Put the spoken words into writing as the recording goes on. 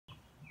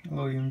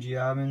Hello UMG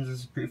admins, this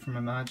is proof from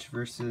a match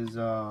versus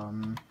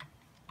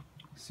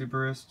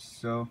Superist.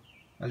 So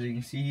as you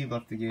can see, he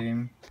left the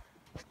game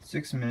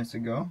 6 minutes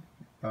ago.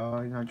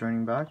 He's not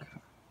joining back.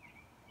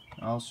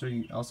 I'll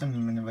send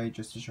him an invite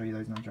just to show you that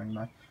he's not joining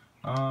back.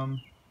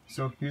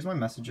 So here's my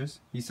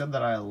messages. He said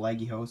that I had a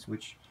laggy host,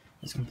 which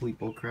is complete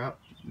bullcrap.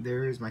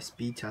 There is my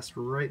speed test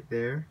right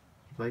there.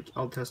 Like,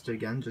 I'll test it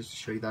again just to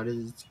show you that it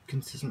is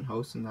consistent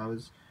host, and that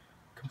was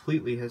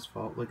completely his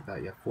fault. Look at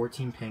that, yeah,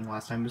 14 ping,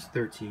 last time was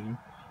 13.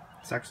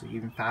 It's actually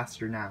even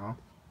faster now.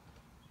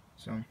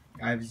 So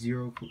I have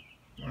zero.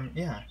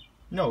 Yeah,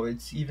 no,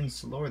 it's even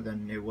slower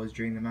than it was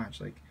during the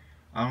match. Like,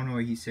 I don't know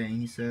what he's saying.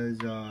 He says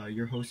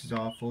your host is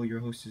awful.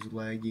 Your host is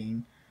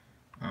lagging.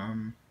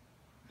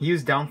 He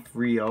was down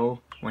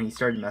 3-0 when he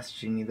started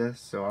messaging me this,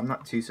 so I'm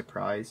not too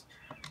surprised.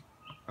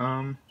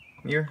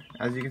 Here,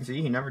 as you can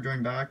see, he never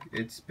joined back.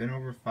 It's been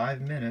over 5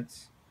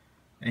 minutes,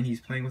 and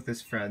he's playing with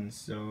his friends,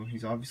 so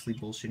he's obviously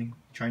bullshitting,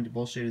 trying to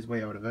bullshit his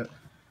way out of it.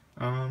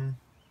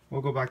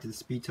 We'll go back to the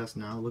speed test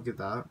now. Look at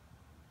that.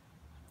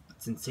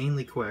 It's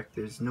insanely quick.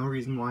 There's no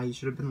reason why he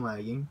should have been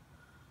lagging.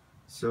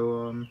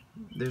 So,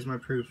 there's my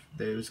proof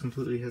that it was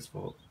completely his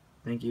fault.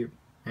 Thank you.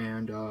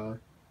 And,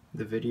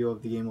 the video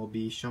of the game will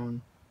be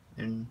shown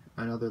in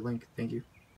another link. Thank you.